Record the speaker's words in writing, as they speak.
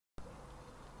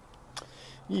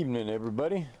Evening,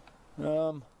 everybody.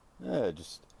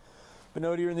 Just been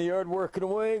out here in the yard working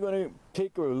away. Gonna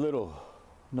take a little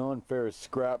non-ferrous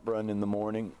scrap run in the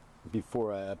morning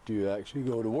before I have to actually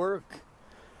go to work.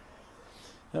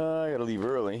 I gotta leave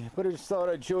early, but I just thought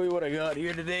I'd show you what I got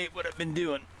here today, what I've been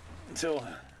doing. So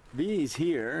these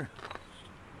here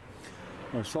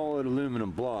are solid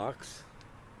aluminum blocks,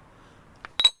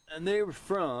 and they were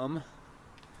from,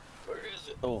 where is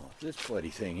it? Oh, this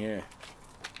bloody thing here.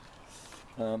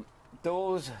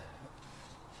 Those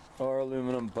are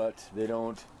aluminum, but they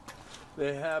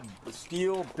have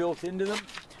steel built into them.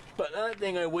 But that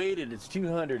thing I weighed it's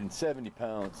 270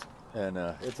 pounds, and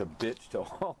it's a bitch to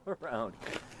haul around.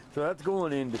 So that's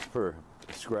going in just for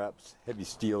scraps, heavy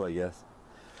steel, I guess.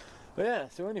 But yeah,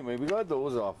 so anyway, we got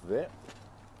those off of it,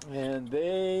 and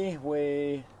they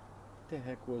weigh, what the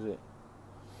heck was it?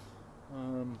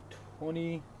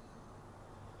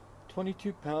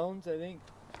 22 pounds, I think,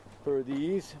 for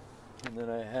these. And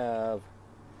then I have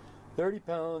 30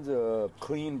 pounds of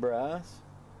clean brass.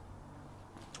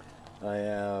 I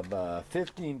have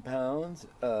 15 pounds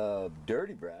of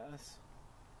dirty brass.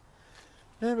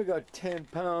 And we got 10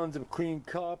 pounds of clean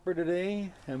copper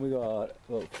today. And we got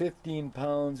about 15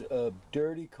 pounds of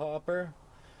dirty copper.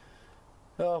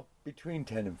 Well, between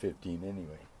 10 and 15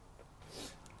 anyway.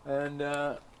 And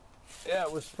yeah,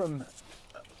 it was from,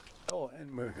 oh,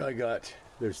 and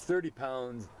there's 30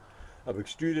 pounds of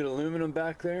extruded aluminum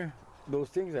back there. Those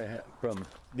things I have from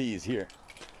these here.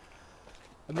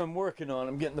 I've been working on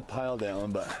them, getting the pile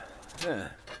down, but yeah.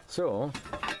 So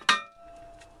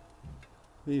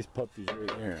these puppies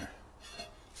right here.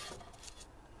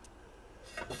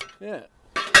 Yeah.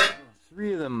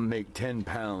 3 of them make 10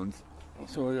 pounds.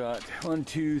 So we got 1,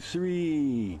 2,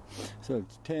 3. So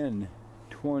it's 10,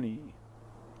 20,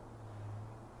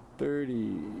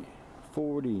 30,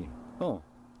 40. Oh,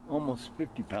 almost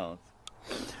 50 pounds.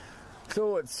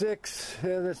 So at 6,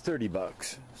 yeah, that's 30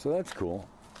 bucks. So that's cool.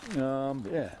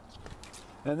 Yeah.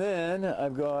 And then I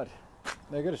gotta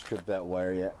strip that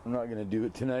wire yet. I'm not gonna do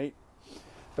it tonight.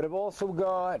 But I've also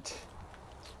got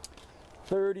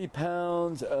 30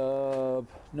 pounds of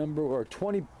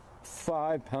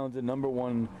 25 pounds of number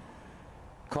 1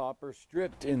 copper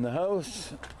stripped in the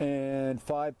house, and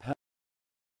 5 pounds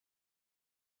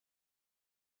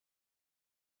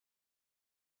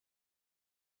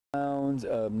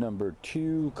of number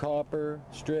 2 copper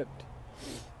stripped.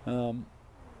 So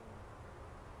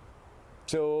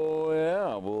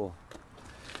yeah, we'll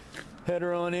head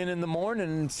her on in the morning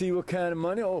and see what kind of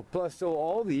money. Oh, plus, so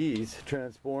all these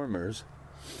transformers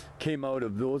came out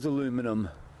of those aluminum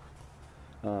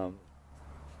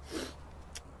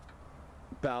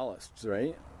ballasts,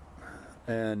 right?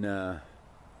 And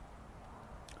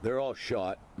they're all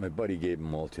shot. My buddy gave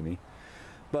them all to me,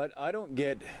 but I don't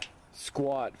get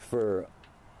squat for.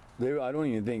 I don't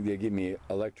even think they give me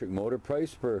electric motor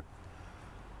price for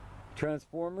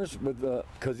transformers, but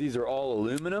because these are all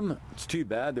aluminum. It's too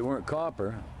bad they weren't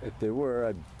copper. If they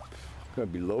were,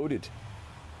 I'd be loaded.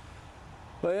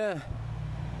 But yeah,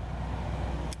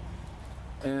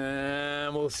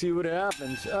 and we'll see what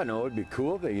happens. I know it'd be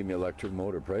cool if they give me electric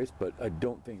motor price, but I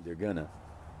don't think they're gonna,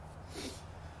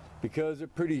 because they're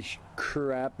pretty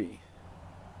crappy.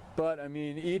 But I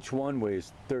mean, each one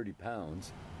weighs 30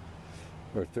 pounds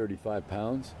or 35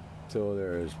 pounds. So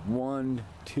there's 1,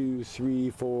 2, 3,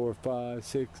 4, 5,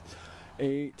 6,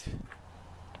 8,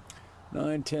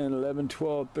 9, 10, 11,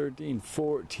 12, 13,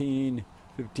 14,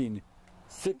 15,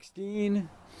 16.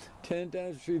 10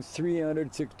 times 3 is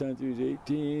 300, 6 times 3 is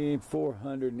 18,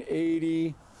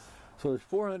 480. So there's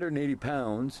 480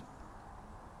 pounds.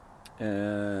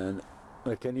 And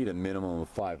like, I need a minimum of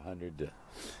 500 to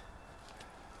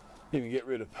even get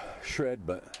rid of shred,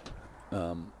 but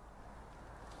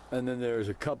and then there's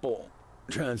a couple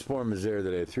transformers there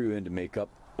that I threw in to make up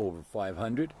over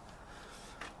 500.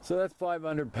 So that's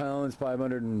 500 pounds,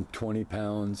 520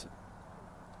 pounds.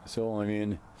 So I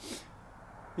mean,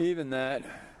 even that,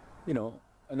 you know,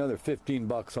 another 15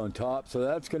 bucks on top. So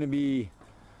that's going to be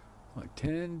what,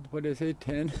 10, what did I say,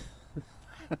 10?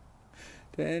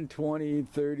 10, 20,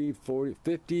 30, 40,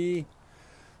 50.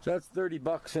 So that's 30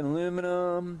 bucks in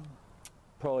aluminum.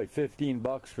 Probably 15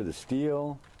 bucks for the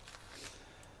steel.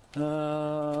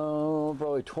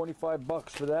 Probably 25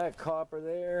 bucks for that copper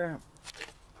there.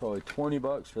 Probably 20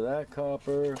 bucks for that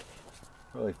copper.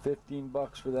 Probably 15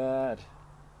 bucks for that.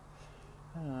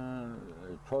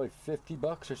 Probably 50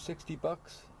 bucks or 60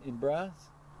 bucks in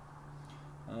brass.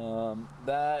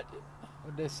 That,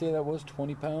 what did I say that was?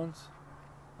 20 pounds,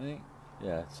 I think.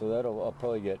 Yeah, so I'll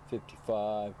probably get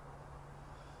 55.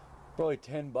 Probably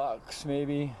 10 bucks,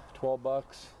 maybe 12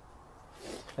 bucks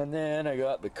And then I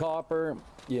got the copper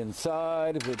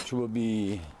inside, which will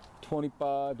be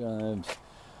 25 times,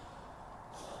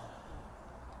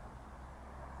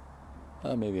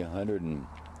 maybe 100 and,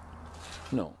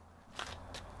 no,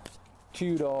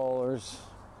 $2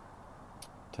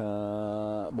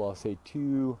 well, I'll say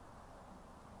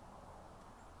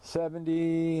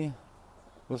 270,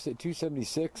 we'll say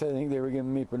 276. I think they were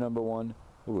giving me for number one.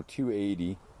 Oh,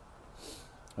 280.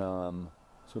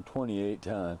 So 28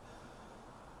 times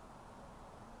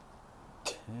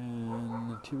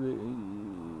 10,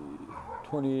 280,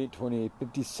 28, 28,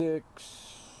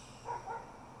 56,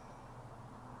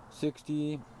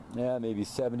 60, yeah, maybe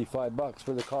 $75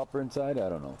 for the copper inside. I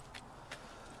don't know.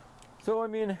 So I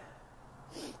mean,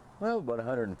 well, about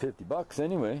 $150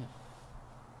 anyway.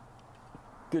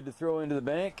 Good to throw into the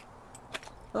bank.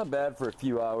 Not bad for a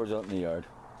few hours out in the yard.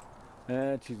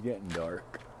 And she's getting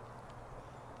dark.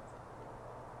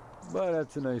 But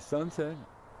that's a nice sunset.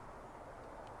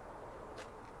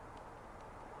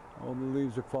 All the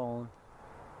leaves are falling.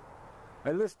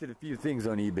 I listed a few things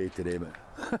on eBay today, but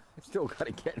I still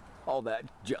gotta get all that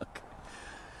junk.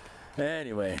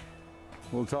 Anyway,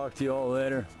 we'll talk to you all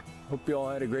later. Hope you all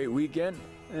had a great weekend,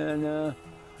 and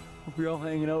hope you're all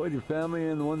hanging out with your family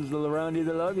and the ones that are around you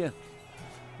that love you.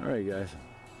 All right, guys.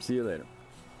 See you later.